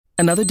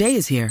Another day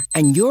is here,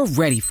 and you're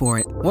ready for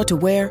it. What to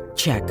wear?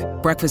 Check.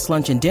 Breakfast,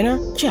 lunch, and dinner?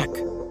 Check.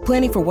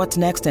 Planning for what's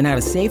next and how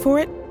to save for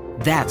it?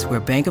 That's where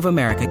Bank of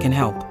America can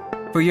help.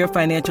 For your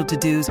financial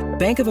to-dos,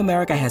 Bank of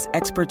America has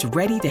experts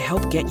ready to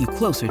help get you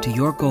closer to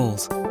your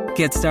goals.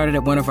 Get started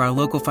at one of our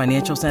local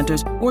financial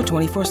centers or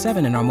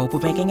 24/7 in our mobile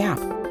banking app.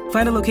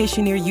 Find a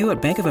location near you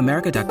at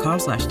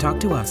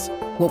bankofamerica.com/talktous.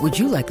 What would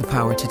you like the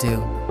power to do?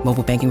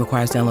 Mobile banking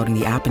requires downloading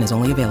the app and is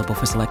only available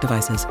for select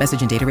devices.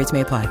 Message and data rates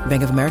may apply.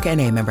 Bank of America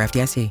N.A., member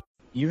FDIC.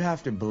 You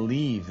have to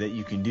believe that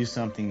you can do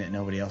something that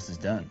nobody else has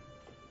done.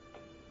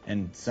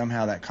 And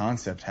somehow that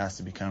concept has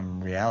to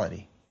become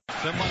reality.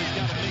 Somebody's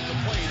got to make a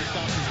play to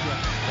stop this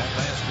drive. That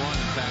last run,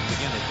 in fact,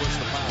 again, they push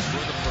the pile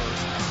toward the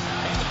first.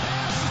 And the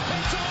pass is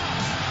picked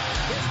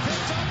off. It's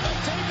picked off by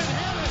David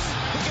Harris,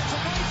 who gets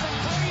away from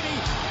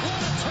Brady. What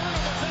a turn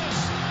of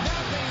events.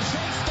 Now being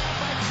chased down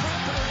by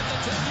Crowder at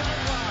the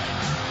 10-yard line.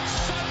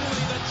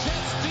 Suddenly, the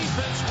Jets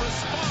defense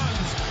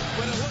responds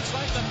when it looks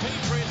like the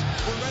Patriots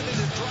were ready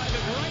to drive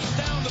it right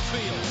down the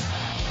field.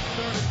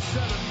 3rd and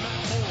 7,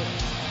 Matt Moore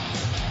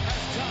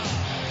has time.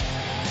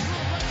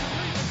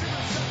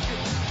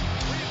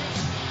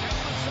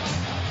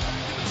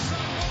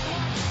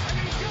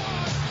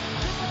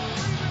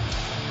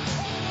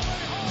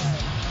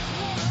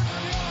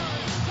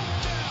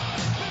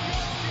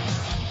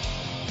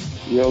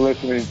 You're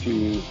listening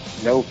to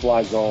No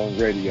Fly Zone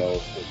Radio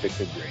with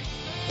Victor Green.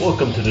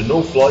 Welcome to the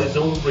No Fly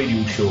Zone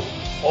Radio Show,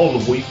 all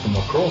the way from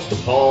across the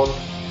pond.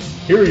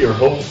 Here are your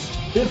hosts,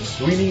 Vic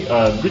Sweeney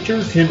and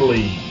Richard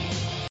Tinley.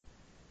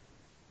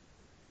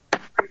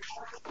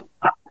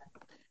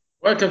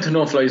 Welcome to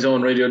No Fly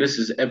Zone Radio. This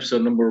is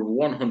episode number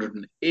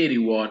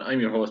 181.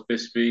 I'm your host,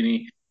 Biff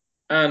Sweeney,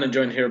 and I'm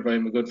joined here by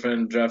my good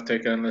friend, draft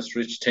tech analyst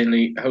Rich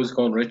Tinley. How's it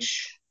going,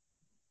 Rich?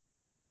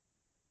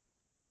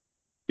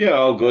 Yeah,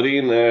 all good,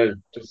 Ian.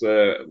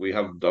 We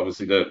have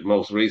obviously the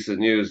most recent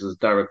news is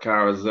Derek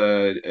Carr is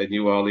a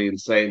New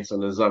Orleans Saints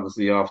and is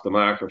obviously off the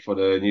market for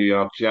the New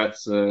York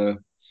Jets. So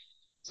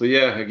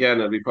yeah, again,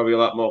 it'll be probably a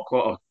lot more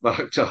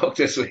quarterback talk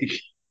this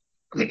week.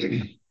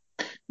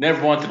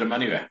 Never wanted him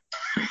anyway.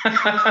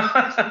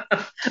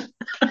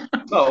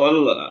 No,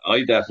 well,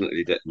 I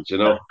definitely didn't, you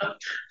know.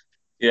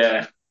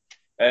 Yeah.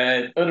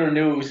 Other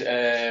news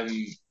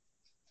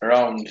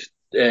around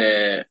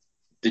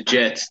the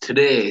Jets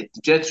today.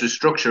 The Jets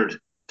restructured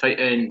tight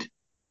end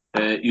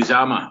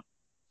Uzama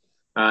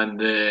and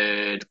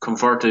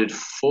converted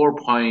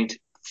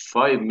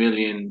 $4.5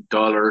 million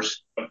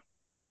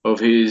of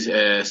his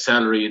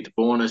salary into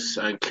bonus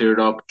and cleared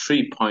up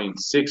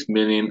 $3.6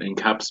 million in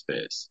cap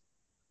space.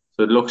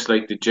 So it looks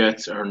like the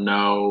Jets are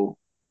now,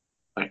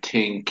 I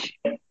think,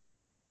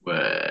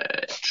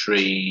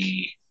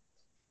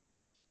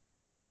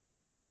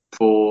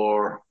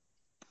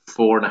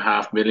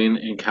 $4.5 million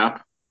in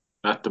cap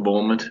at the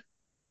moment.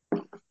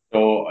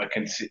 So I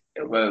can see,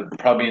 well,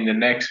 probably in the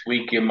next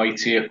week you might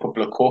see a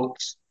couple of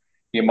cuts.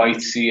 You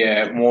might see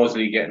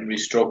Mosley getting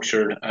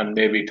restructured and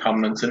maybe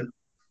Tomlinson.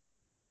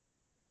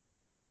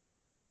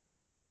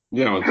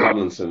 Yeah, well,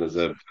 Tomlinson is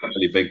a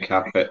really big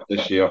cap hit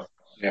this year.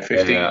 Yeah,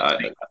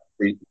 15.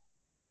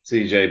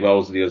 CJ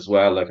Mosley as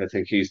well. Like, I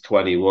think he's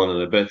 21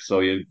 and a bit. So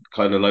you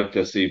kind of like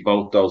to see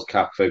both those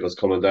cap figures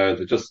coming down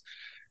to just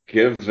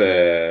give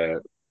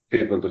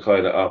people the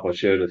kind of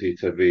opportunity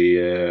to be,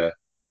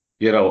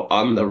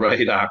 on the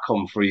radar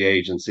come free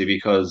agency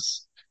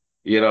because,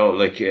 we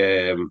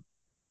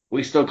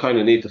still kind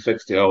of need to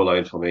fix the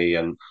O-line for me.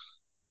 And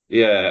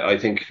yeah, I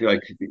think a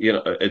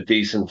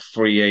decent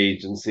free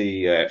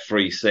agency,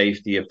 free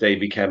safety, if they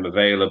became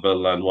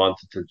available and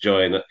wanted to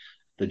join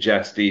the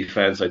Jets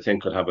defense, I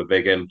think could have a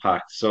big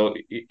impact. So,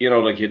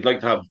 you'd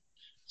like to have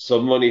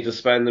some money to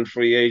spend in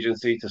free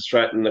agency to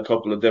strengthen a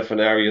couple of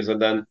different areas.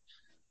 And then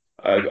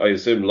I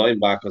assume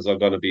linebackers are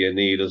going to be a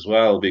need as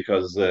well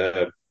because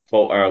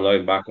both our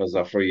linebackers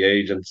are free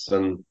agents.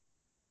 And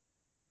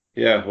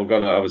yeah, we're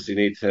going to obviously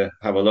need to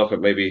have a look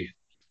at maybe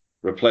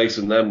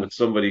replacing them with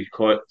somebody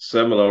quite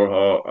similar,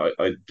 or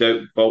I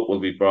doubt both will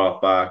be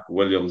brought back,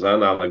 Williams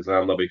and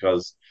Alexander,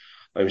 because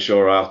I'm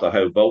sure after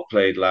how both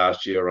played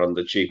last year on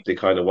the cheap, they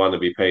kind of want to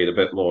be paid a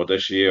bit more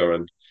this year.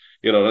 And,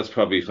 that's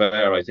probably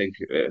fair. I think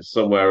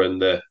somewhere in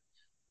the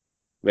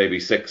maybe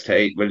 6 to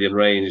 8 million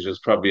range is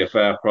probably a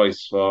fair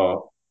price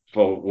for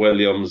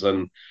Williams,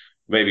 and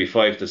maybe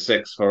 5 to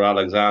 6 for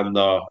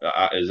Alexander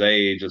at his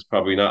age is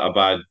probably not a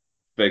bad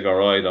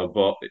figure either.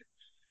 But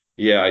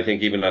yeah, I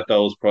think even at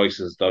those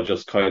prices, they're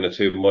just kind of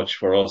too much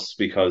for us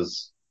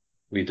because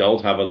we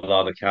don't have a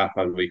lot of cap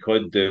and we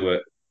could do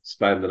it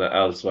spending it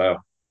elsewhere.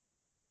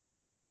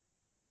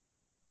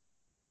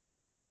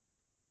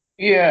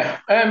 Yeah,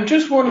 I'm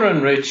just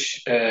wondering,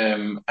 Rich,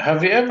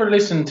 have you ever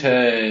listened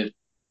to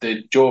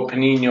the Joe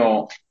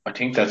Panino, I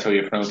think that's how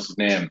you pronounce his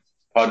name,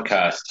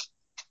 podcast?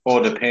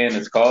 Oh, the Pain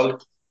it's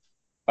called.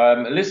 I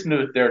listened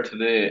to it there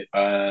today,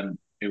 and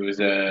it was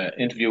an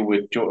interview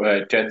with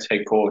Jets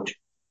head coach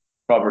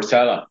Robert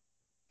Saleh.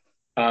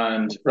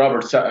 And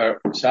Robert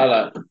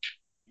Saleh,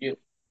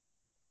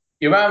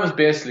 your man was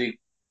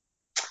basically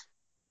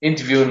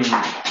interviewing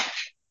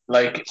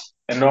like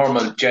a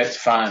normal Jets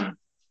fan,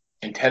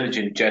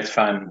 intelligent Jets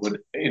fan would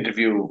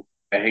interview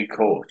a head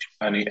coach,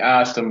 and he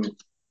asked him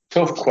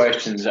tough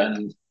questions,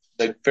 and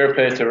like fair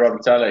play to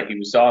Robert Saleh, he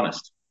was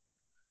honest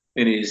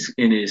in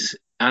his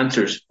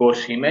answers. But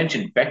he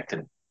mentioned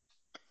Becton,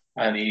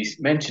 and he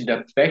mentioned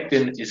that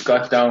Becton is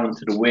got down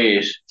to the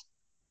weight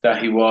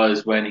that he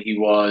was when he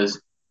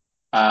was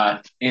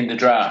in the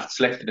draft,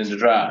 selected in the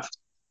draft,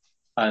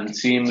 and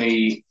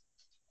seemingly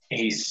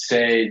he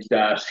said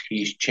that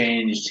he's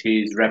changed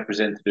his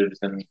representatives,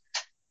 and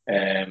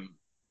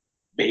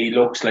he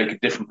looks like a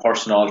different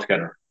person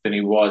altogether than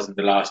he was in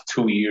the last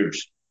 2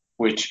 years,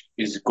 which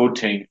is a good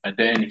thing. And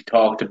then he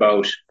talked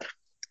about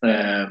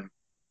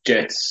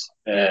Jets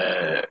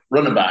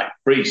running back,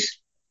 Brees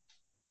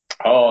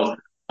Hall,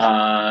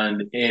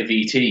 and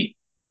AVT,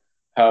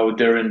 how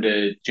they're in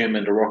the gym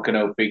and they're working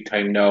out big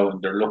time now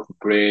and they're looking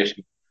great.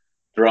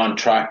 They're on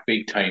track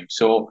big time.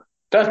 So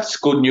that's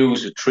good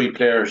news with 3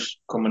 players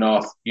coming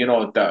off,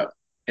 that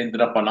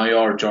ended up on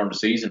IR during the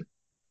season.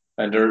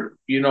 And they're,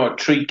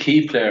 3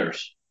 key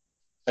players.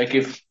 Like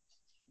if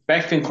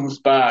Becton comes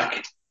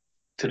back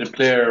to the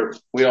player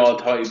we all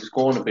thought he was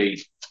going to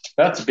be,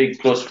 that's a big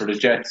plus for the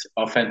Jets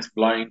offensive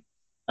line.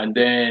 And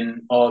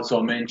then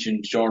also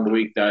mentioned during the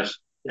week that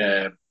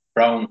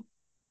Brown,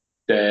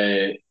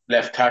 the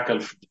left tackle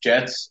for the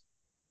Jets,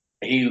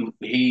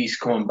 he's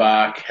coming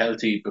back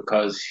healthy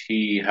because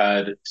he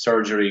had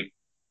surgery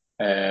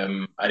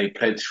and he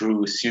played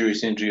through a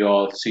serious injury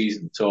all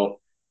season. So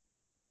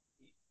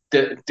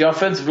the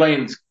offensive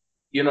lines,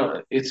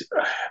 it's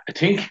I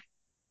think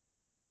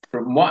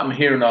from what I'm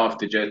hearing off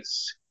the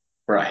Jets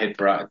for a hit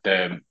for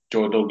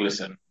Joe Douglas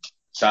and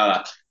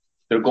Salah,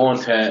 they're going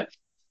to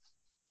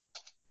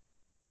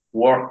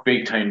work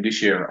big time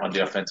this year on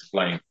the offensive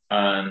line.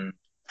 And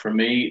for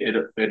me,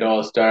 it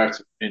all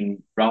starts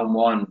in round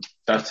 1.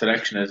 That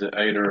selection is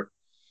either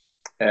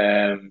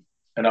an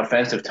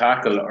offensive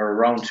tackle, or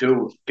round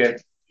 2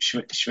 get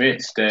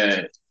Schmitz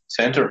the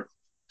center.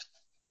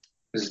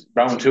 Because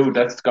round 2,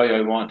 that's the guy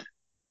I want.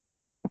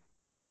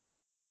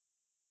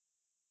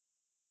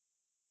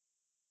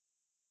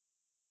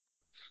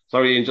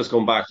 Sorry, Ian, just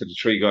going back to the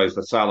 3 guys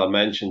that Salah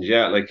mentioned.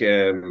 Yeah,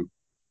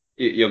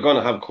 you're going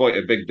to have quite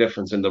a big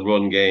difference in the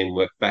run game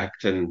with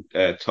Becton,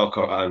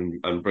 Tucker,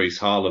 and Brees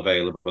Hall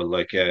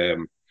available.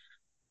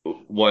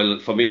 While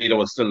for me there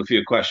was still a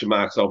few question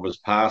marks over his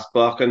pass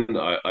blocking,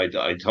 I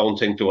don't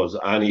think there was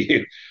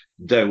any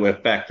doubt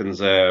with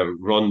Becton's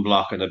run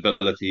blocking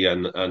ability,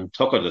 and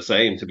Tucker the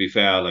same. To be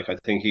fair, I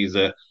think he's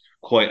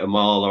quite a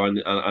mauler and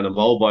a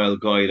mobile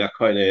guy that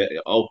kind of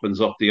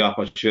opens up the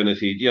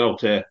opportunity,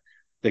 to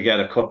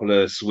get a couple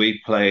of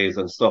sweep plays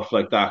and stuff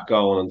like that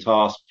going, and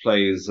toss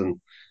plays,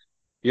 and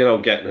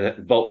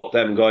getting both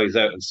them guys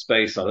out in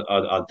space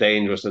are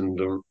dangerous in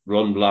the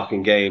run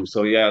blocking game.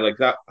 So yeah, like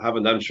that,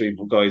 having them 3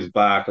 guys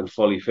back and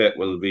fully fit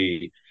will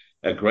be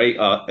a great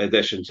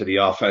addition to the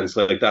offense.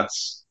 Like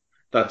that's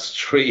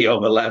 3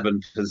 of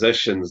 11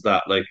 positions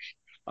that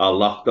are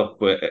locked up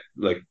with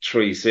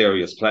 3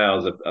 serious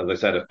players. As I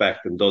said, if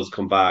Beckham does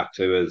come back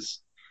to his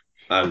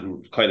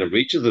and kind of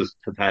reaches his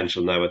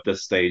potential now at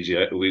this stage,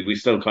 we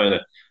still kind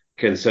of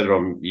consider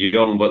him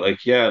young, but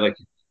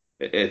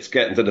it's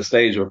getting to the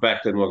stage where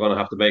Becton, we're going to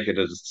have to make a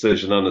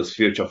decision on his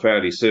future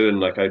fairly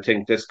soon. I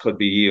think this could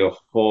be year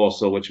 4,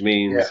 so which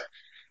means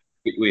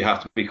we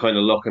have to be kind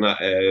of looking at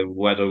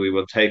whether we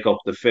will take up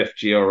the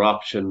 5th-year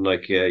option.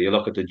 You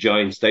look at the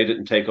Giants, they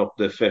didn't take up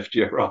the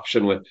 5th-year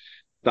option with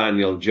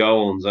Daniel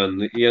Jones,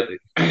 and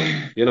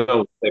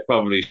they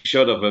probably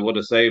should have. It would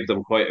have saved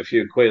them quite a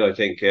few quid, I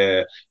think.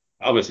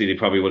 Obviously, they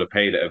probably would have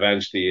paid it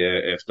eventually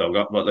if they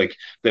got, but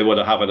they would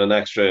have had an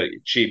extra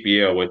cheap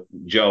year with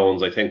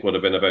Jones. I think would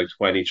have been about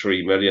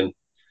 23 million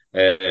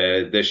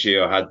this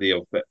year had they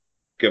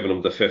given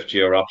him the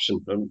 5th-year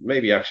option, and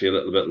maybe actually a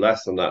little bit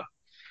less than that.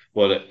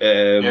 But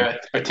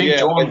I think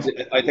Jones.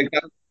 I think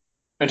that.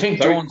 I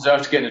think Jones is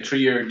after getting a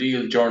 3-year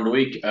deal during the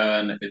week,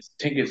 and I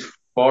think it's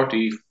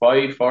 40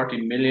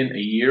 million a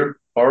year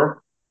per.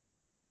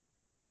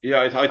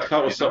 Yeah, I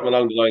thought it was something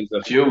along the lines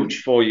of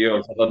huge 4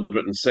 years,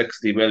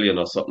 160 million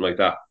or something like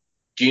that.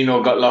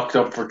 Gino got locked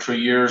up for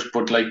 3 years,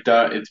 but like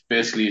that, it's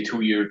basically a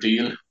 2-year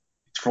deal.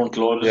 It's front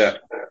loaded.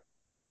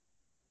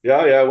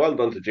 Yeah. Well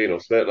done to Gino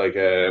Smith.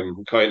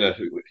 Kind of,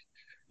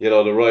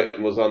 the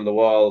writing was on the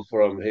wall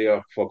for him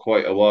here for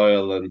quite a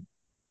while, and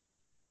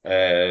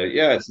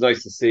it's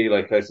nice to see.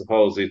 I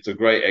suppose it's a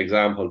great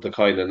example to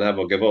kind of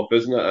never give up,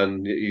 isn't it?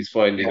 And he's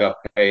finally got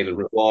paid and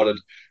rewarded.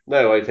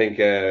 Now, I think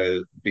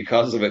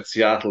because of it,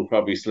 Seattle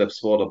probably slips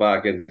further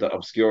back into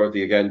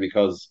obscurity again,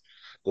 because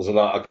there's a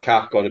lot of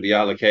cap going to be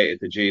allocated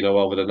to Gino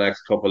over the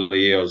next couple of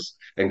years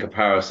in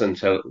comparison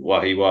to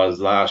what he was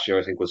last year.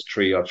 I think was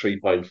 3 or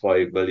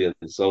 3.5 million.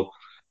 So,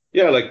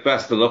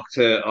 best of luck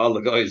to all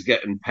the guys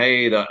getting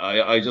paid.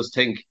 I just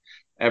think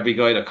every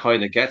guy that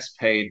kind of gets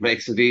paid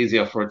makes it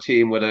easier for a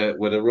team with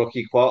a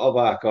rookie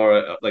quarterback,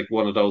 or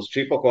one of those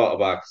cheaper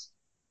quarterbacks.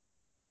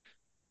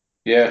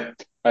 Yeah,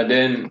 and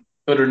then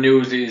other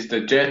news is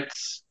the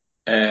Jets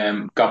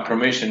got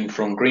permission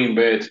from Green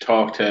Bay to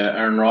talk to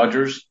Aaron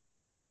Rodgers.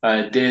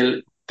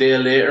 Day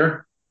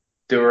later,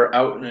 they were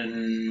out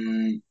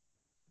in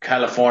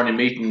California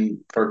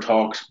meeting for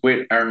talks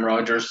with Aaron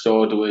Rodgers.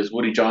 So there was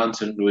Woody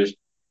Johnson, there was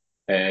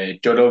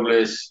Joe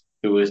Douglas,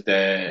 there was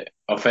the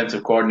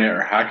offensive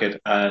coordinator Hackett,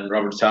 and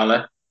Robert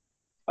Saleh,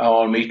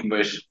 all meeting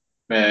with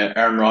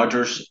Aaron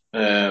Rodgers.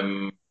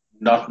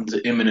 Nothing's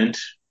imminent,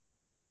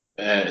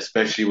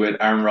 especially with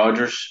Aaron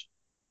Rodgers.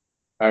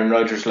 Aaron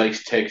Rodgers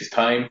likes to take his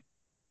time,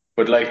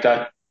 but like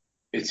that,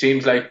 it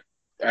seems like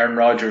Aaron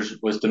Rodgers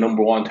was the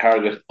number one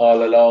target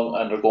all along,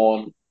 and they're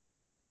going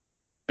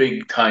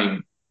big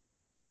time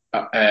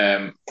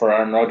for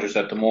Aaron Rodgers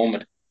at the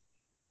moment.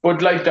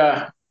 But like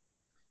that,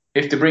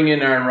 if they bring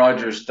in Aaron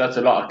Rodgers, that's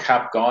a lot of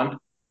cap gone.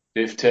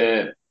 If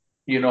to,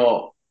 you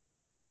know,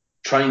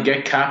 try and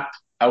get cap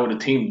out of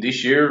the team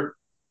this year,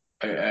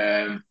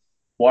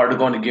 what are they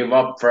going to give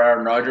up for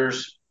Aaron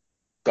Rodgers?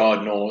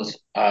 God knows.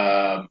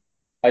 And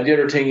the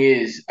other thing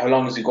is, how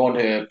long is he going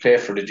to play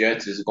for the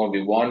Jets? Is it going to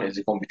be one? Is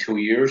it going to be 2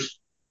 years?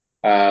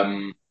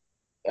 Um,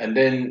 and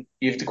then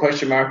you have the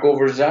question mark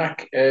over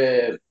Zach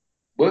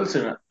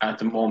Wilson at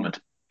the moment.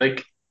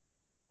 Like,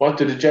 what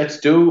do the Jets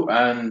do?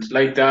 And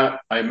like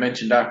that, I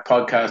mentioned that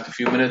podcast a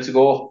few minutes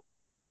ago,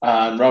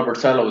 and Robert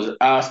Saleh was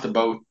asked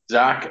about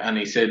Zach, and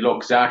he said,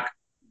 "Look, Zach,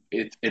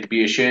 it'd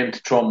be a shame to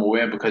throw him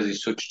away because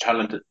he's such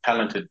a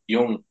talented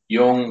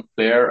young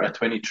player at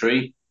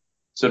 23.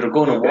 So they're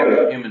going to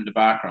work him in the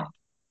background,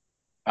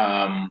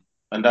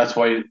 and that's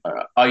why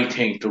I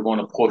think they're going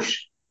to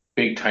push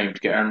big time to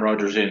get Aaron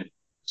Rodgers in,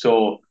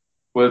 so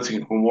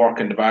Wilson can work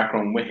in the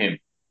background with him."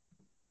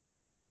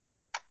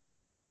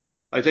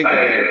 I think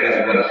this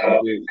is what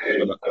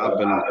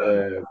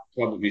happened.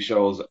 Probably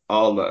shows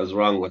all that is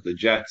wrong with the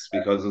Jets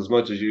because as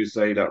much as you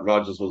say that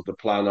Rodgers was the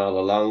plan all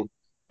along,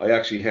 I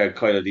actually heard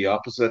kind of the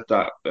opposite.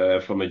 That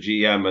from a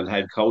GM and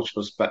head coach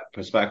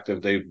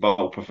perspective, they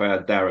both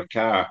preferred Derek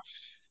Carr.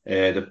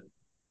 The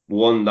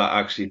one that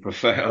actually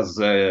prefers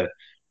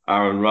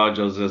Aaron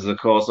Rodgers is, of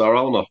course, our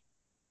owner.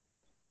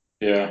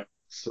 Yeah.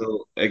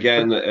 So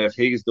again, if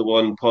he's the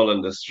one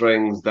pulling the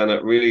strings, then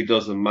it really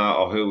doesn't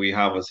matter who we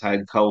have as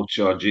head coach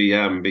or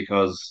GM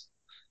because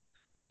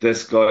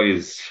this guy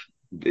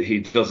he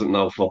doesn't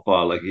know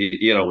football. Like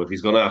if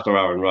he's going after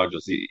Aaron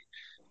Rodgers,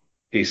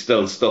 he's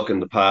still stuck in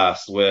the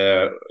past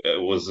where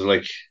it was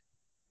like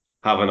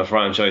having a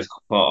franchise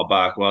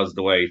quarterback was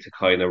the way to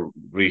kind of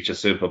reach a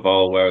Super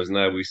Bowl, whereas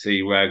now we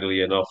see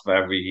regularly enough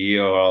every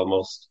year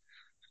almost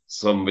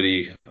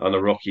somebody on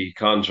a rookie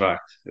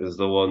contract is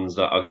the ones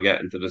that are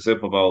getting to the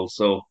Super Bowl.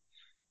 So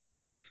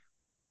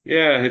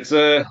yeah, it's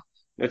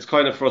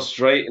kind of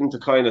frustrating to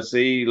kind of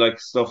see like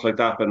stuff like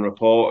that been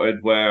reported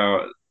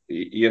where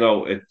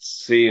it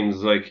seems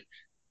like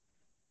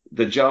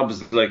the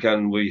jobs like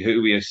and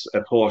we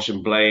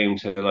apportion blame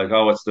to like,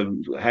 oh, it's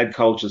the head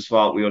coach's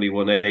fault we only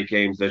won 8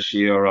 games this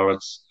year, or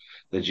it's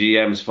the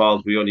GM's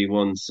fault we only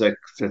won six.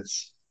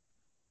 It's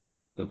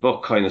the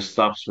book kind of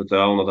stops with the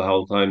owner the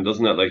whole time,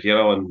 doesn't it? Like,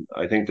 and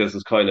I think this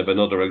is kind of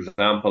another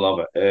example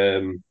of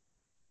it.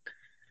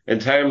 In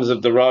terms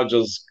of the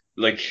Rodgers,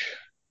 like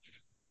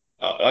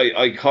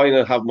I kind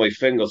of have my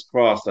fingers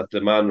crossed that the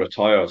man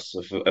retires,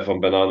 if I'm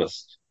being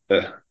honest.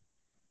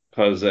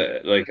 Because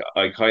like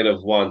I kind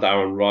of want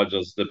Aaron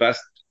Rodgers. The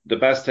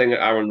best thing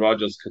Aaron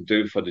Rodgers could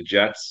do for the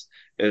Jets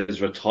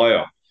is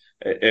retire.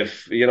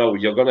 If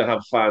you're going to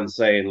have fans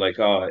saying like,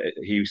 "Oh,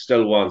 he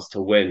still wants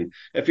to win."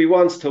 If he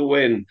wants to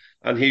win,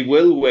 and he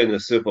will win a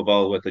Super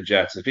Bowl with the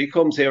Jets, if he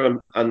comes here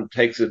and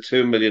takes a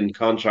 2 million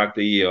contract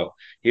a year,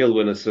 he'll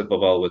win a Super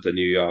Bowl with the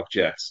New York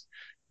Jets.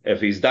 If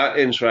he's that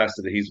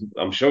interested,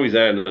 I'm sure he's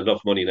earning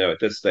enough money now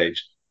at this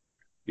stage.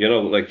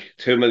 Like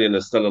 2 million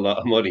is still a lot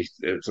of money.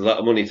 It's a lot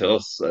of money to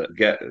us.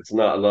 It's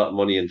not a lot of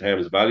money in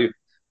terms of value,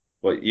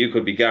 but you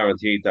could be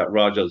guaranteed that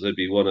Rodgers would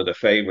be one of the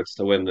favorites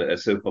to win a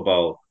Super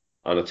Bowl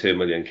on a 2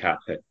 million cap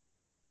hit.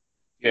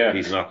 Yeah.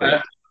 He's not going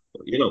to,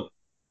 you know.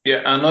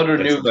 Yeah, another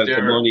It's news about the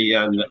there. money,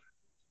 and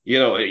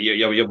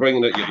you're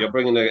bringing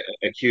a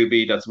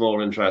QB that's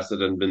more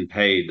interested in being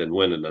paid than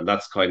winning, and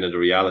that's kind of the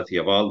reality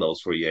of all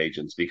those free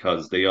agents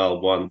because they all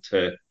want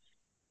to.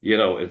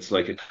 It's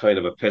like a kind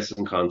of a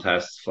pissing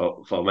contest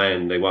for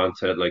men. They want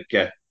to like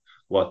get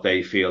what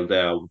they feel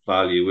their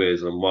value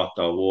is and what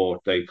they're worth.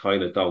 They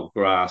kind of don't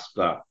grasp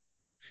that.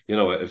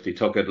 If they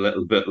took it a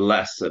little bit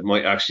less, it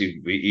might actually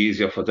be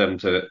easier for them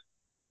to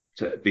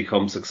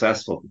become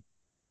successful.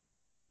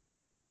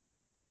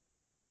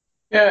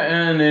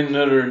 Yeah, and in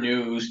other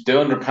news, the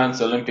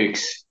Underpants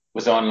Olympics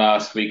was on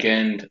last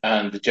weekend,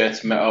 and the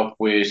Jets met up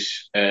with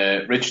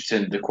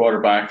Richardson, the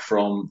quarterback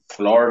from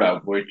Florida,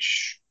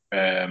 which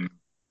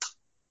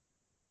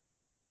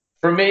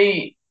for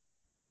me,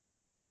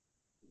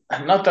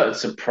 not that it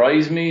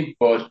surprised me,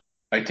 but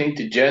I think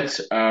the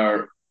Jets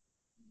are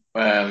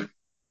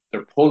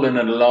they're pulling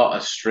at a lot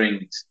of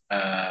strings.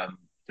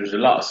 There's a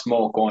lot of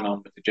smoke going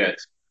on with the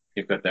Jets.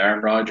 You've got the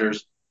Aaron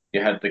Rodgers, you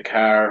had the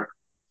Carr,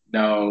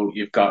 now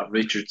you've got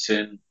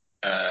Richardson.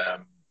 I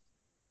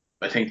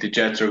think the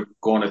Jets are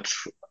going to,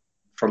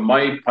 from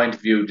my point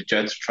of view, the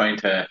Jets are trying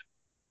to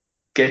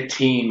get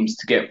teams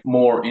to get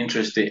more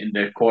interested in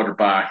their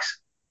quarterbacks,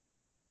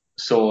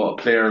 so a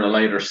player will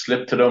either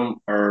slip to them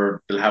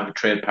or they'll have a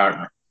trade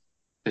partner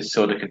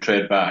so they can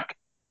trade back.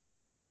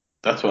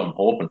 That's what I'm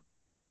hoping.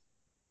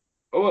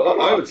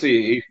 Well, I would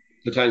see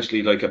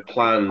potentially like a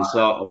planned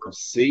sort of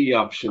C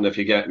option, if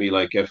you get me.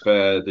 Like if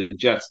the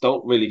Jets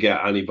don't really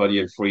get anybody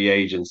in free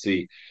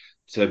agency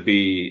to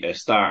be a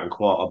starting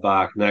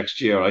quarterback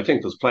next year, I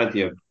think there's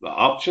plenty of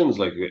options,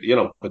 like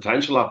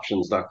potential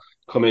options that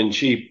come in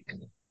cheap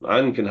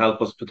and can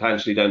help us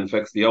potentially then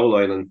fix the O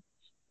line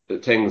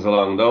and things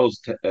along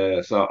those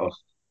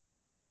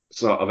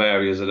sort of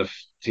areas of the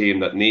team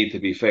that need to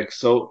be fixed.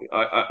 So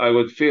I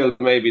would feel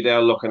maybe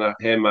they're looking at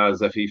him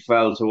as if he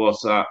fell to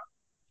us at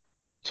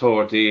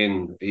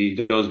 13, he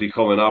does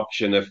become an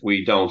option if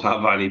we don't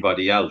have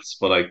anybody else.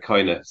 But I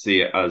kind of see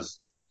it as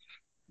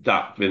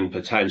that been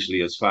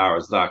potentially as far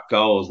as that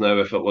goes. Now,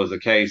 if it was a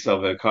case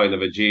of a kind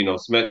of a Geno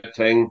Smith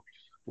thing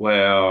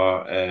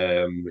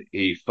where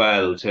he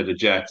fell to the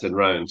Jets in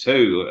round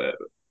two,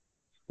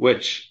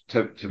 which,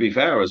 to be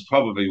fair, is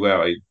probably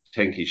where I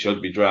think he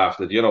should be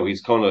drafted.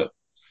 He's going to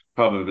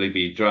probably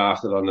be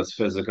drafted on his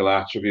physical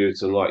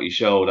attributes and what he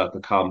showed at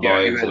the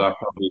Yeah, he combine. So will. that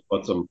probably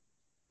puts him.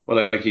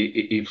 Well, like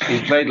he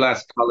played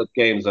less college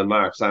games than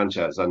Mark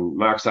Sanchez, and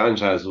Mark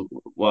Sanchez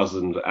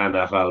wasn't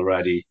NFL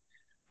ready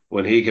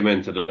when he came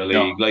into the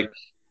No. league.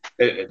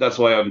 That's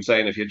why I'm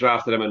saying if you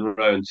drafted him in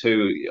round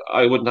two,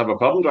 I wouldn't have a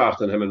problem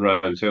drafting him in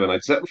round two, and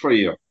I'd sit him for a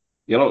year.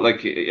 Like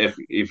if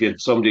you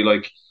had somebody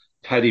like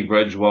Teddy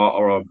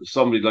Bridgewater or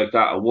somebody like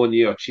that, a 1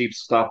 year cheap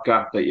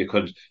stopgap that you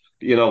could,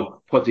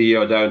 put the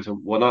year down to.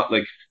 We're not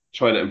like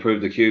trying to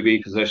improve the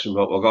QB position,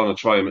 but we're going to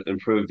try and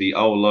improve the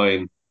O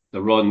line,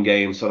 the run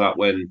game, so that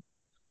when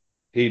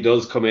he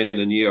does come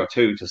in year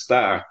two to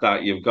start,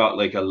 that you've got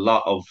like a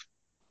lot of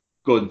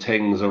good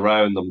things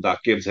around them that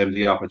gives him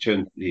the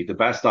opportunity, the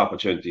best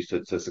opportunities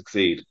to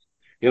succeed.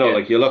 Yeah.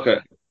 Like you look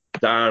at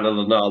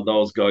Darnold and all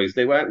those guys,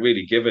 they weren't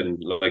really given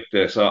like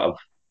the sort of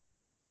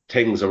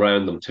things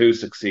around them to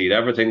succeed.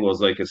 Everything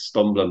was like a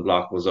stumbling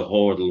block, was a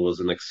hurdle, was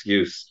an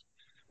excuse.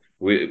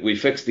 We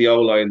fixed the O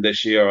line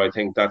this year. I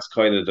think that's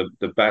kind of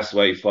the best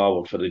way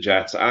forward for the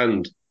Jets,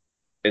 and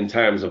in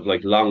terms of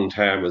like long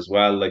term as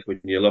well. Like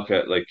when you look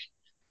at like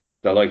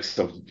the likes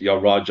of your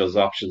Rodgers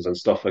options and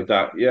stuff like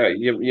that. Yeah,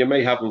 you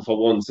may have them for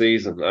one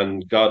season,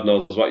 and God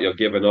knows what you're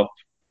giving up.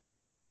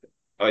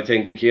 I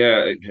think,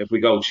 yeah, if we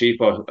go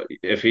cheaper,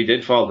 if he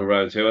did fall to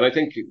round two, and I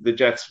think the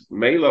Jets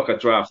may look at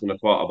drafting a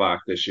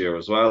quarterback this year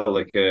as well.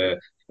 Like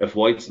if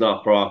White's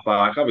not brought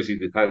back, obviously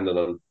depending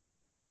on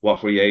what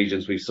free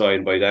agents we've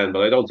signed by then,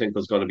 but I don't think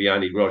there's going to be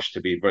any rush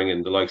to be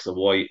bringing the likes of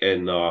White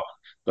in, or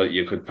that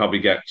you could probably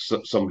get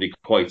somebody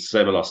quite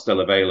similar still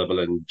available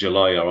in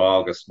July or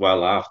August,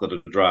 well after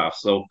the draft.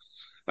 So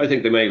I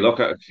think they may look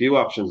at a few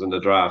options in the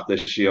draft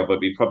this year,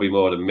 but be probably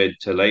more the mid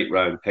to late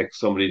round pick,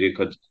 somebody who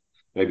could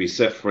maybe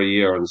sit for a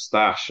year and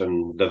stash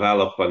and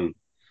develop and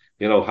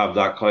have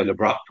that kind of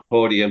Brock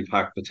Purdy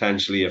impact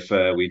potentially if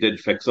we did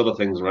fix other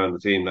things around the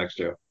team next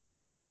year.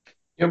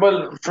 Yeah,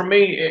 well, for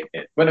me,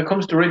 when it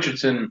comes to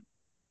Richardson,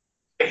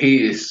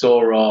 he is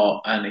so raw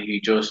and he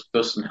just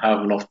doesn't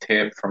have enough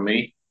tape for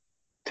me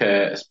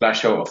to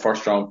splash out a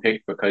first round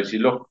pick, because you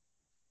look,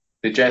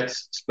 the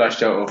Jets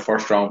splashed out a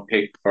first round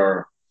pick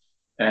for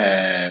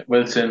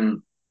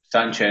Wilson,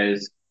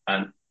 Sanchez,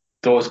 and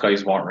those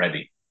guys weren't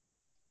ready.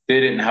 They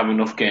didn't have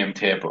enough game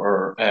tape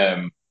or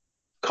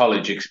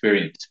college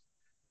experience.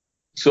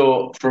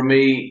 So for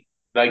me,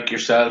 like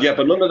yourself, Yeah,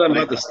 but none of them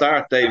like, had to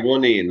start day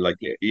one in. Like,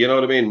 you know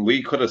what I mean?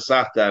 We could have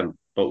sat them,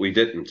 but we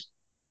didn't.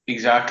 Do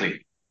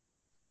exactly.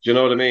 you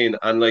know what I mean?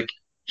 And like,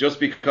 just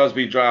because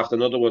we draft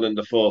another one in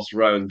the first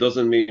round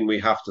doesn't mean we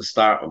have to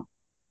start them.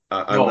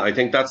 And No, I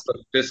think that's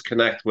the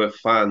disconnect with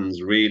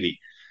fans, really,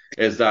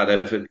 is that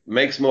if it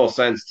makes more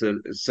sense to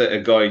sit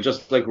a guy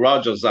just like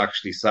Rodgers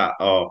actually sat,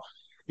 or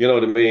you know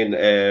what I mean?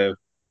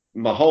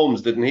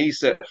 Mahomes, didn't he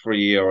sit for a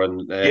year?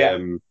 And yeah,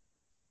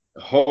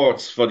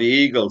 Hurts for the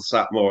Eagles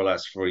sat more or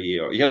less for a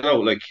year.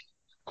 Like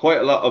quite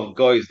a lot of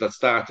guys that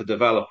start to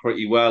develop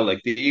pretty well.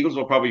 Like the Eagles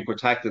were probably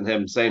protecting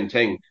him, same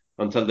thing,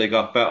 until they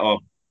got better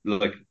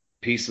like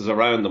pieces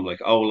around them, like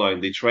O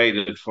line. They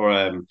traded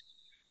for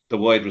the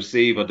wide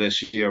receiver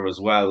this year as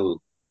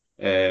well.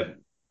 Uh,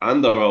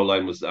 and their O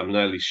line was, I'm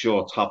nearly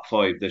sure, top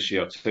five this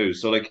year too.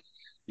 So like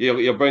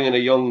you're bringing a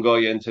young guy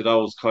into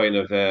those kind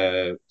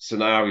of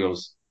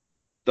scenarios.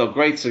 They're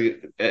great,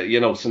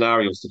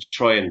 scenarios to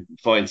try and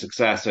find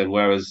success in.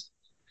 Whereas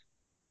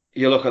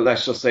you look at,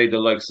 let's just say, the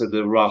likes of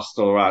the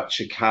roster at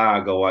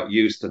Chicago, at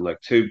Houston, like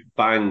two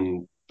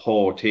bang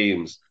poor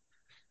teams.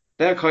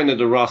 They're kind of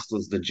the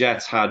rosters the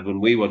Jets had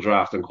when we were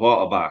drafting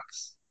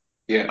quarterbacks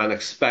yeah, and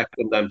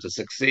expecting them to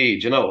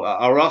succeed.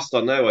 Our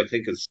roster now, I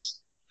think, is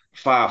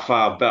far,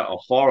 far better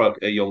for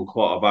a young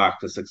quarterback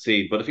to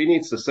succeed. But if he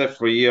needs to sit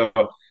for a year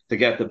to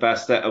get the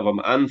best out of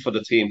him and for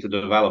the team to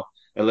develop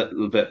a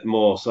little bit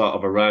more sort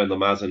of around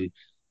them, as in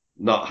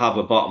not have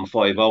a bottom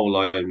five O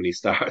line when he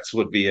starts,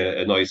 would be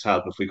a nice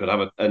help. If we could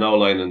have an O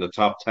line in the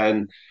top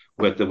 10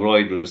 with the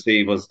wide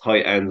receivers,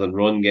 tight ends, and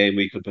run game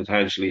we could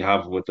potentially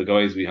have with the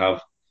guys we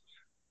have,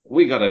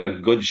 we got a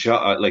good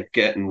shot at like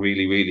getting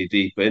really, really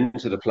deep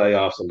into the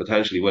playoffs and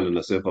potentially winning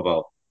the Super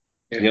Bowl.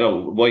 Yeah. You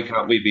know, why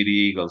can't we be the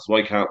Eagles?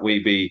 Why can't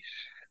we be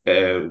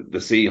the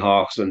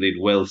Seahawks when they'd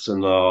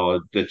Wilson,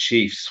 or the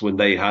Chiefs when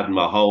they had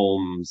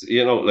Mahomes?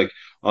 You know, like,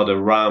 or the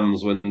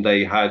Rams when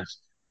they had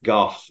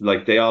Goff.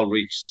 Like, they all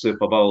reached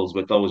Super Bowls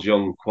with those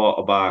young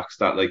quarterbacks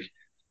that, like,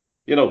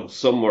 you know,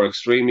 some were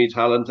extremely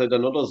talented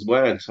and others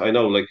weren't. I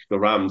know, like, the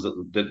Rams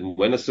didn't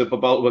win a Super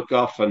Bowl with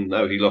Goff, and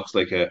now he looks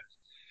like an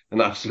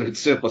absolute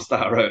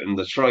superstar out in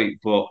Detroit.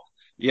 But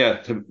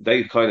yeah,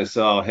 they kind of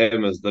saw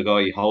him as the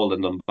guy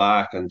holding them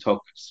back, and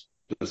took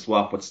the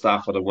swap with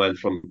Stafford and went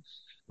from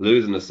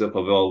losing the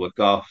Super Bowl with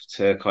Goff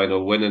to kind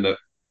of winning it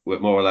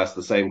with more or less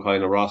the same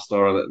kind of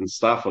roster on it in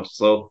Stafford.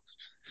 So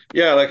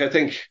yeah, like, I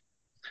think,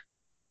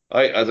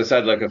 as I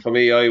said, like, for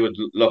me, I would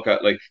look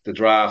at like the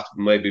draft,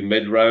 maybe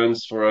mid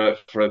rounds for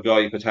a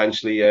guy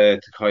potentially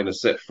to kind of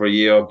sit for a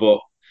year. But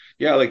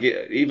yeah, like,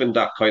 even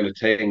that kind of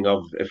thing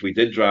of, if we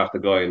did draft a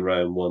guy in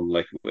round one,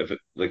 like, if it,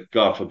 like,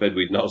 God forbid,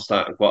 we'd no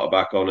starting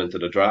quarterback going into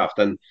the draft,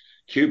 then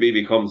QB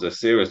becomes a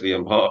seriously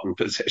important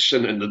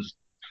position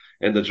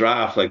in the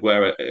draft, like,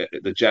 where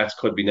the Jets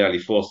could be nearly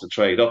forced to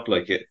trade up,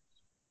 like it.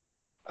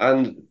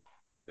 And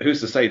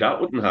who's to say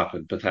that wouldn't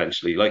happen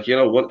potentially? Like, you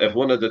know, if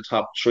one of the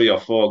top three or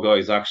four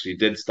guys actually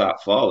did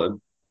start falling,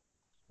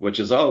 which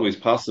is always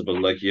possible.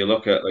 Like, you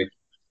look at, like,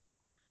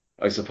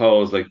 I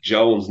suppose, like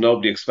Jones,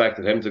 nobody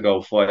expected him to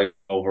go five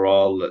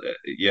overall.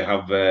 You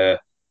have,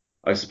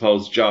 I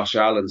suppose, Josh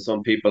Allen.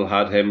 Some people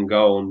had him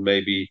going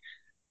maybe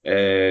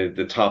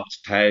the top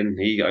 10.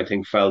 He, I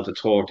think, fell to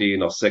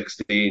 14 or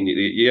 16.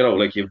 You know,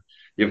 like,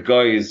 you've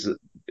guys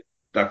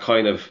that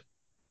kind of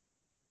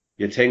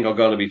you think are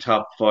going to be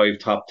top five,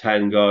 top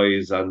 10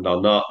 guys, and are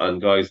not,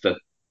 and guys that,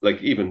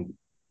 like, even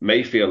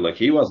Mayfield, like,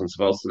 he wasn't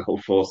supposed to go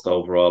first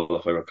overall,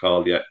 if I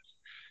recall, yet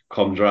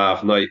come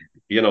draft night,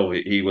 you know,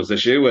 he was a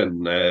shoe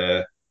in.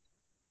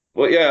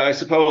 But yeah, I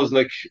suppose,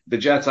 like, the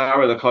Jets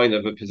are in a kind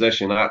of a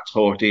position at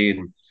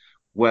 13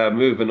 where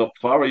moving up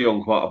for a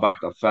young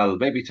quarterback that fell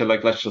maybe to,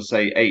 like, let's just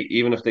say 8,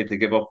 even if they had to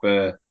give up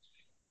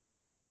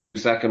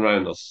second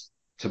rounders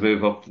to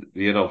move up,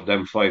 you know,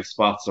 them 5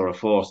 spots, or a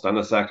first and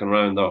a second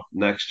rounder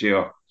next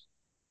year,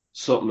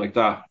 something like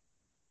that.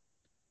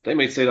 They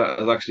might say that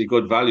is actually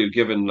good value,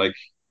 given, like,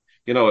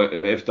 you know,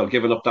 if they're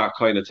giving up that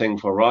kind of thing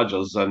for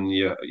Rodgers, and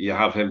you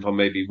have him for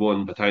maybe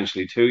 1,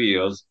 potentially 2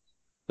 years,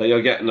 that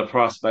you're getting a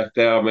prospect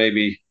there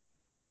maybe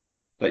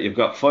that you've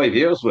got 5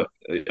 years with,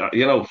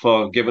 you know,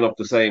 for giving up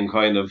the same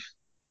kind of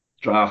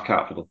draft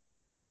capital.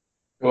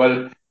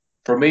 Well,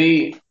 for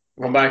me,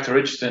 going back to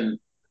Richardson,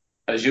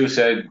 as you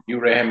said, you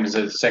rate him as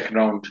a second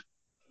round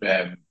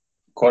um,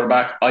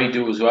 quarterback. I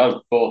do as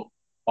well, but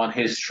on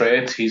his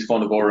traits, he's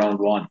going to go round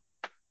one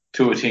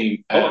to a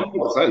team. Oh,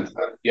 100%.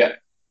 Yeah.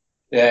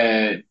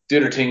 The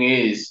other thing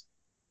is,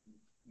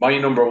 my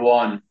number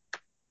one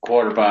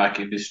quarterback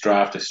in this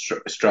draft is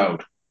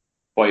Stroud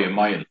by a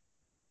mile.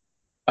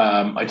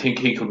 I think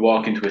he could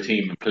walk into a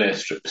team and play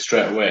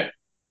straight away.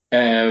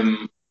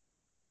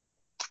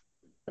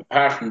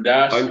 Apart from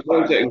that, I'm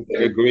going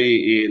to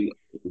agree, Ian.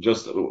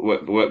 Just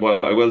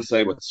what I will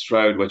say with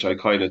Stroud, which I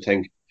kind of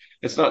think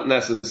it's not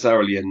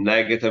necessarily a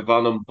negative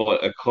on him,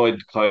 but it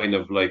could kind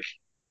of, like,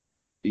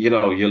 you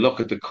know, you look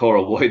at the core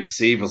of wide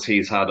receivers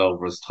he's had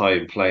over his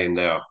time playing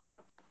there.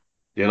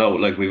 You know,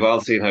 like, we've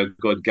all seen how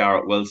good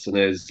Garrett Wilson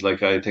is.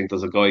 Like, I think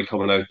there's a guy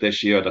coming out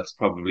this year that's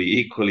probably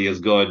equally as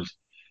good.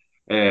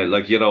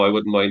 Like, you know, I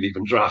wouldn't mind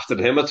even drafting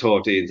him at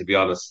 14, to be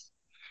honest.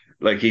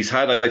 Like, he's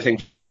had, I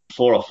think,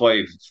 4 or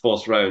 5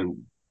 first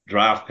round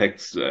draft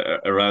picks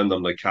around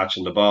them, like,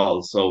 catching the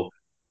ball. So,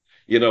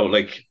 you know,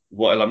 like,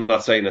 while I'm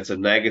not saying it's a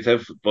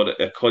negative, but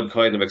it could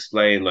kind of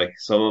explain, like,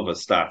 some of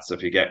his stats,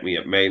 if you get me.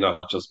 It may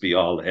not just be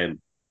all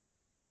him.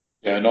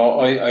 yeah, no,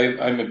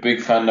 I'm a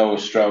big fan now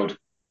of Stroud.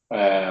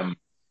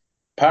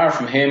 Apart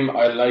from him,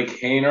 I like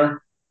Hayner.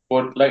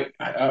 But, like,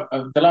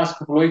 the last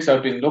couple of weeks,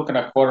 I've been looking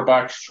at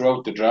quarterbacks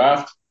throughout the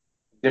draft,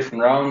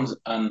 different rounds,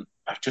 and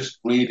I just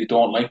really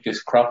don't like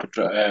this crop of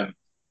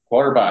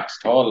quarterbacks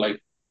at all.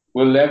 Like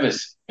Will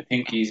Levis, I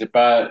think he's a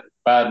bad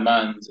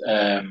man's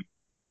Sam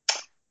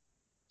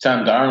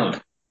Darnold.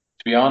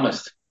 To be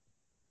honest,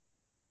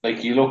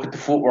 like, you look at the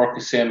footwork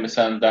the same as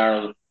Sam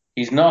Darnold,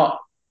 he's not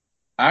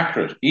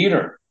accurate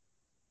either.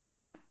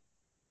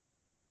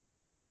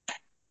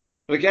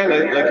 But again,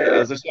 like,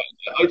 as I said,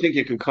 I think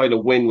you can kind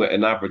of win with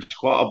an average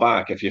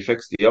quarterback if you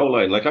fix the O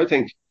line. Like, I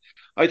think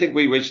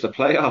we reached the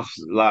playoffs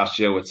last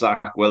year with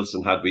Zach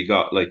Wilson had we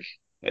got, like,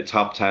 a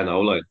top 10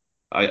 O line.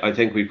 I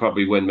think we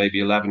probably win maybe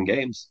 11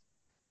 games.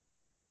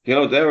 You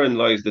know, therein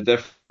lies the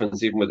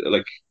difference. Even with,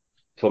 like,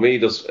 for me,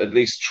 there's at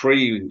least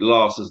 3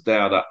 losses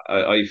there that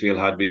I feel,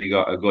 had we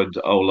got a good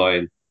O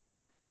line,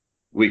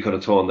 we could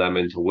have turned them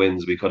into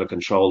wins. We could have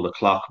controlled the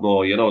clock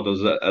more. You know,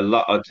 there's a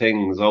lot of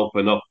things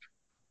open up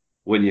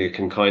when you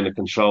can kind of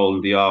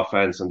control the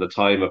offense and the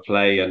time of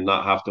play, and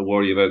not have to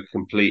worry about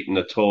completing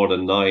a 3rd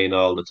and 9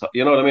 all the time.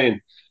 You know what I mean?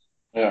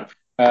 Yeah.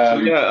 So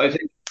yeah, I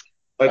think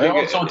I I think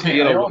also think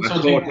you I know a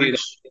also think 14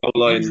 Rich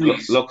line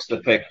injuries. looks the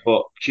pick,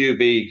 but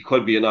QB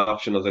could be an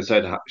option. As I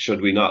said,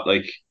 should we not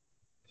like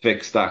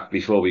fix that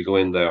before we go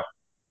in there?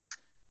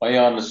 I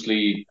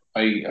honestly,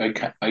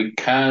 I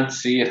can't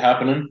see it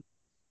happening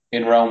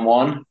in round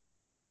one.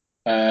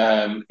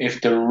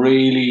 If they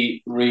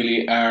really,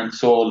 really aren't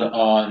sold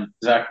on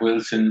Zach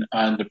Wilson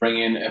and to bring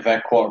in a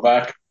vet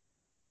quarterback,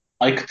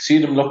 I could see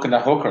them looking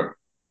at Hooker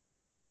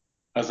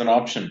as an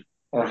option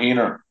or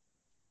Heener.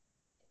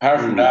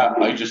 Apart from Hmm. that,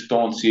 I just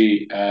don't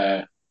see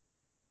an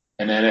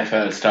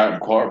NFL starting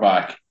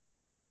quarterback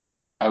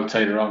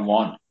outside of round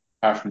one,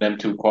 apart from them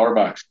two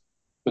quarterbacks.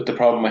 But the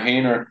problem with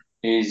Heener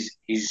is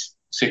he's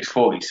 6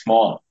 foot, he's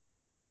small.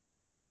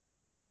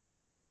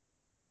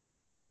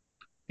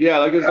 Yeah,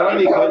 like is there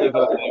any kind of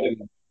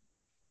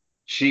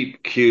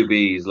cheap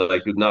QBs,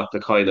 like not the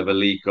kind of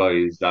elite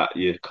guys that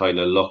you kind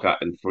of look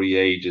at in free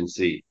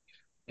agency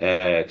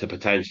to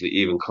potentially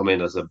even come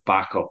in as a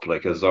backup?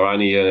 Like, is there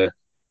any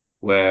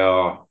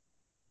where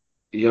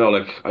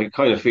like I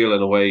kind of feel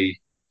in a way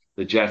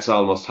the Jets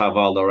almost have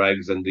all their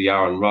eggs in the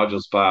Aaron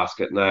Rodgers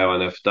basket now,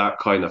 and if that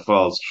kind of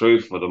falls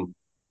through for them,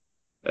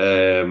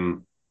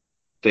 um,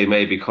 they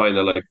may be kind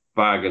of like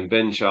bag and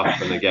bin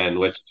shopping again.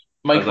 Which,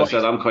 Mike as I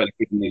said, White. I'm kind of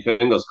keeping my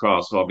fingers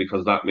crossed for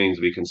because that means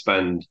we can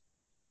spend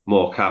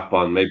more cap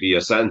on maybe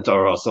a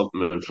center or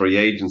something in free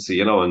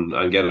agency,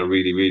 and get a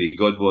really, really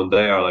good one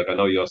there. Like I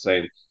know you're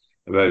saying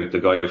about the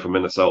guy from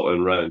Minnesota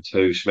in round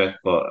two, Schmidt,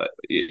 but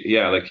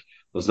yeah, like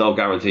there's no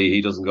guarantee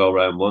he doesn't go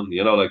round one.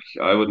 Like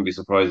I wouldn't be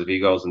surprised if he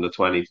goes in the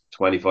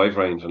 20-25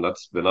 range, and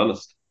that's been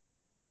honest.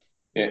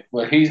 Yeah,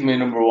 well, he's my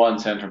number one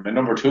center. My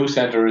number two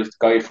center is the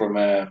guy from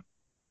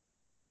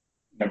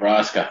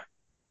Nebraska.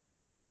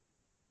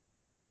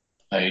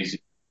 He's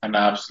an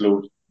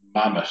absolute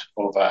mammoth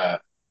of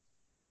a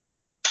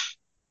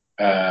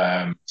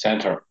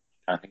center.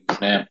 I think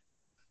his name.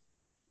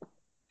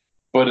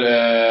 But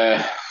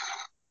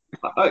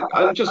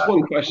I just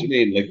one question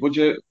in, like,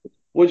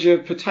 would you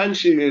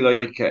potentially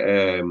like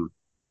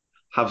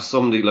have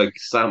somebody like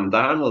Sam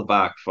Darnold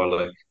back for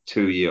like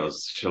 2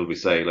 years, shall we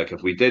say? Like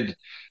if we did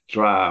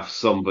draft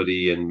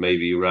somebody in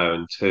maybe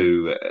round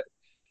two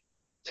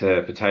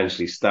to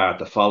potentially start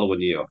the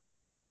following year,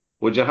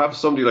 would you have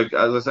somebody like,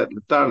 as I said,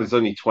 Darnold's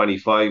only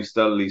 25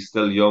 still, he's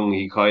still young,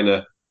 he kind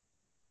of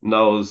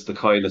knows the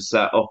kind of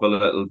set up a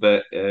little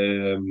bit,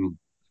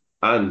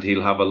 and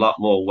he'll have a lot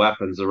more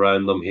weapons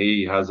around him.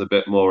 He has a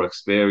bit more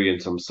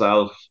experience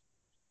himself.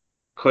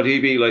 Could he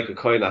be like a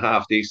kind of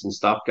half decent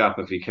stopgap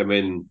if he came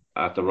in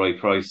at the right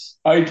price?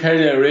 I tell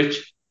you,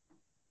 Rich,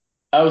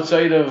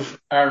 outside of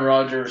Aaron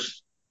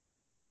Rodgers,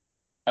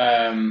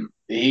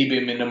 he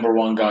be my number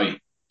one guy,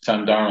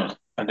 Sam Darnold,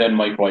 and then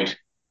Mike White,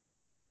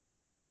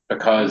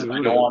 because I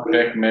don't Right. want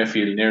Baker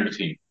Mayfield near the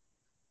team,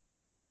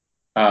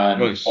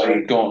 and Right.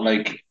 I don't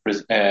like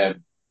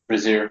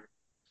Brazier,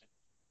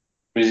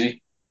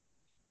 Brizzy,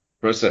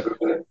 Brissett.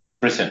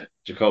 Brisson.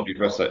 Jacoby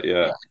Brissett,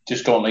 yeah.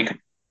 Just don't like him.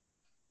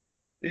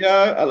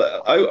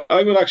 Yeah,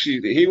 I would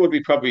actually, he would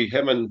be probably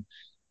him and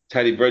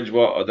Teddy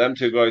Bridgewater, them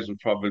two guys would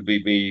probably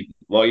be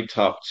my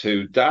top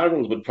two.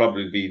 Darnold would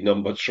probably be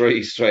number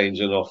three, strange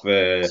enough,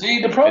 See,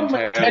 the in problem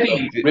with terms of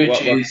Teddy, Rich,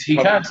 what is he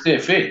probably, can't stay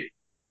fit.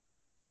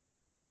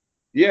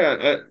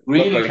 yeah,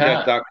 look, Really I get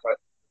can't. that.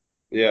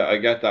 Yeah, I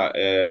get that.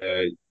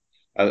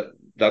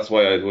 That's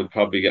why I would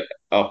probably get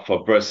up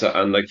for Brissett.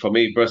 And like for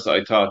me,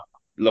 Brissett, I thought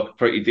looked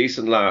pretty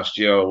decent last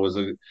year. Was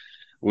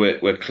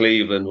with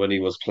Cleveland when he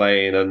was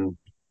playing, and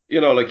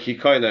like he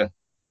kind of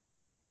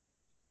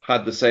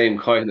had the same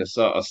kind of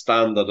sort of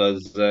standard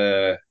as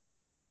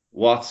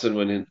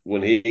Watson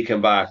when he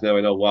came back. Now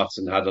I know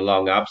Watson had a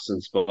long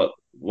absence, but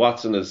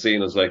Watson is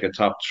seen as like a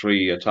top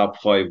three, a top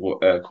five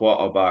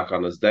quarterback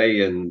on his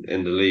day in the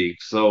league.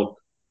 So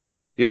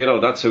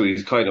that's who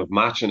he's kind of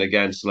matching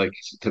against. Like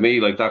to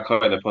me, like that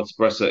kind of puts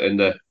Brissett in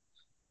the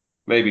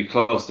maybe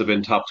close to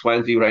being top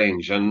 20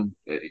 range. And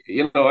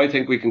I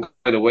think we can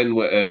kind of win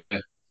with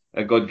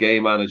a good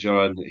game manager,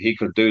 and he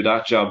could do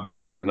that job.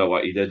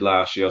 What he did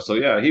last year. So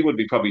yeah, he would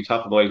be probably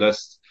top of my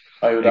list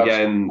I would absolutely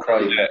again. cry.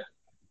 Yeah,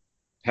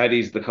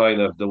 Teddy's the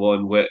kind of the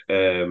one with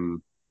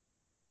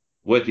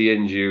the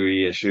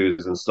injury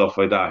issues and stuff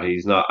like that.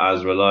 He's not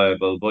as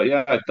reliable. But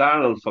yeah,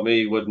 Darnold for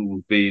me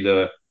wouldn't be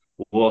the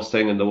worst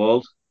thing in the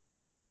world.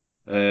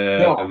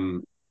 No,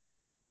 Um,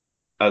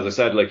 as I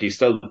said, like he's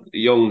still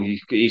young.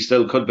 He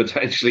still could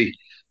potentially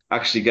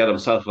actually get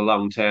himself a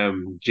long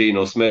term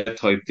Geno Smith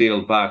type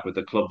deal back with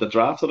the club that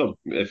drafted him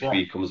if yeah.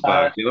 he comes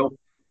back.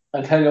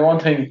 I'll tell you one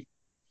thing.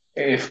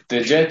 If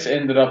the Jets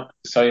ended up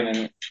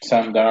signing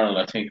Sam Darnold,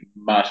 I think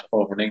Matt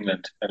over in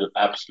England will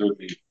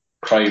absolutely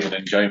cry with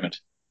enjoyment.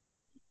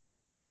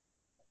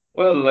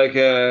 Well, like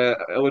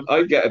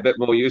I'd get a bit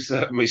more use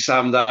out of my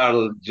Sam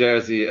Darnold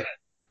jersey.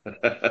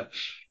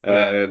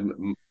 Yeah.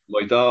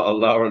 My daughter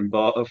Lauren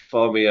bought it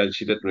for me, and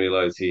she didn't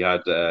realize he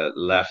had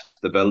left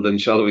the building,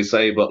 shall we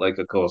say? But like,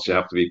 of course, you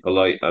have to be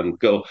polite and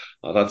go,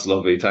 "Oh, that's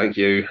lovely, thank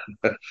you."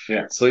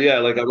 Yeah. So yeah,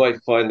 like I might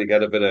finally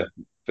get a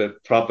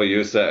bit proper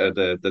use out of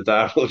the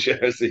Darnold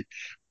jersey.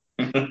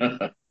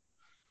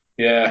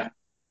 Yeah.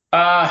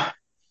 And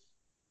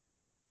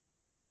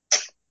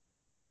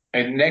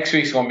next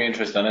week's going to be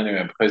interesting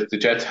anyway because the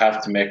Jets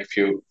have to make a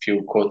few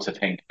cuts, I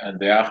think, and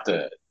they have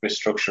to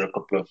restructure a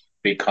couple of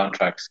big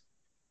contracts.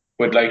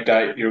 But like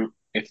that,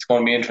 it's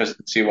going to be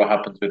interesting to see what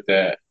happens with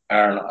the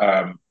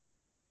Aaron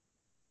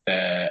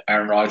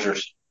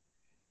Rodgers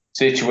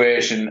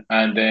situation,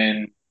 and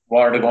then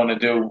what are they going to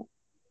do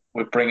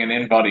with bringing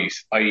in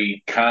bodies?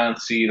 I can't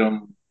see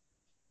them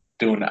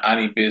doing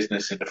any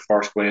business in the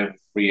first wave of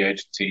free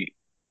agency,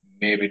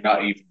 maybe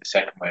not even the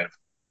second wave.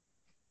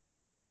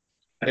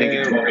 I think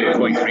it's going to be a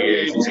quick free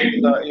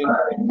agency.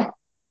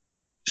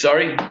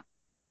 Sorry?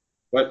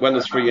 When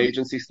does free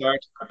agency start?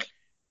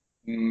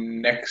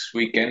 Next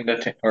weekend, I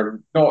think.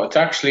 Or no, it's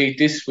actually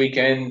this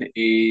weekend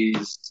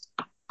is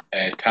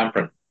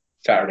tampering.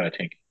 Saturday, I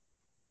think.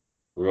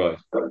 Right.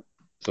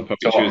 So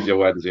probably Tuesday or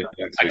Wednesday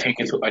next week.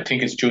 I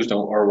think it's Tuesday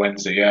or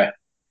Wednesday, yeah.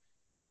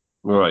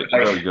 Right,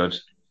 very good.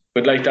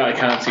 But like that, I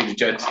can't see the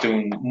Jets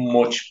doing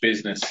much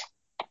business.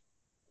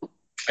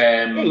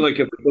 Well, like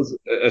if it was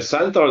a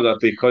centre that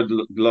they could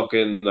look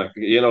in,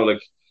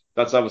 like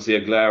that's obviously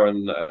a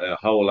glaring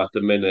hole at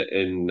the minute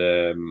in.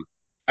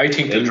 I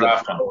think they'll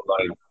draft him.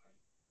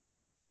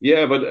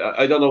 Yeah, but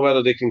I don't know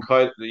whether they can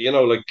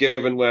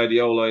given where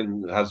the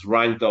O-line has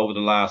ranked over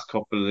the last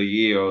couple of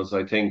years,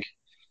 I think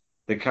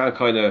they can't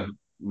kind of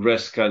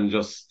risk and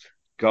just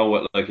go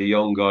with like a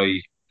young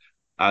guy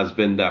as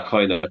been that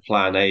kind of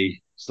plan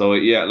A. So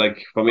yeah,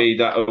 like for me,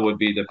 that would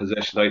be the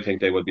position I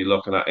think they would be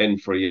looking at in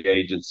free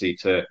agency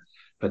to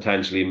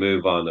potentially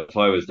move on if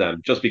I was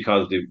them, just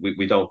because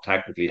we don't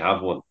technically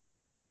have one.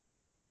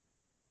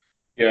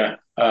 Yeah,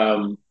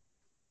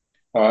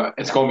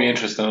 it's going to be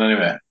interesting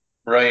anyway.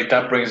 Right,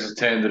 that brings us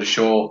to the end of the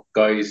show,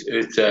 guys.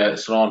 It's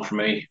Slán for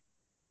me.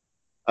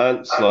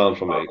 And Slán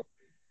for me.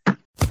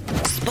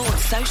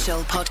 Sports Social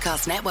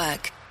Podcast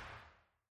Network.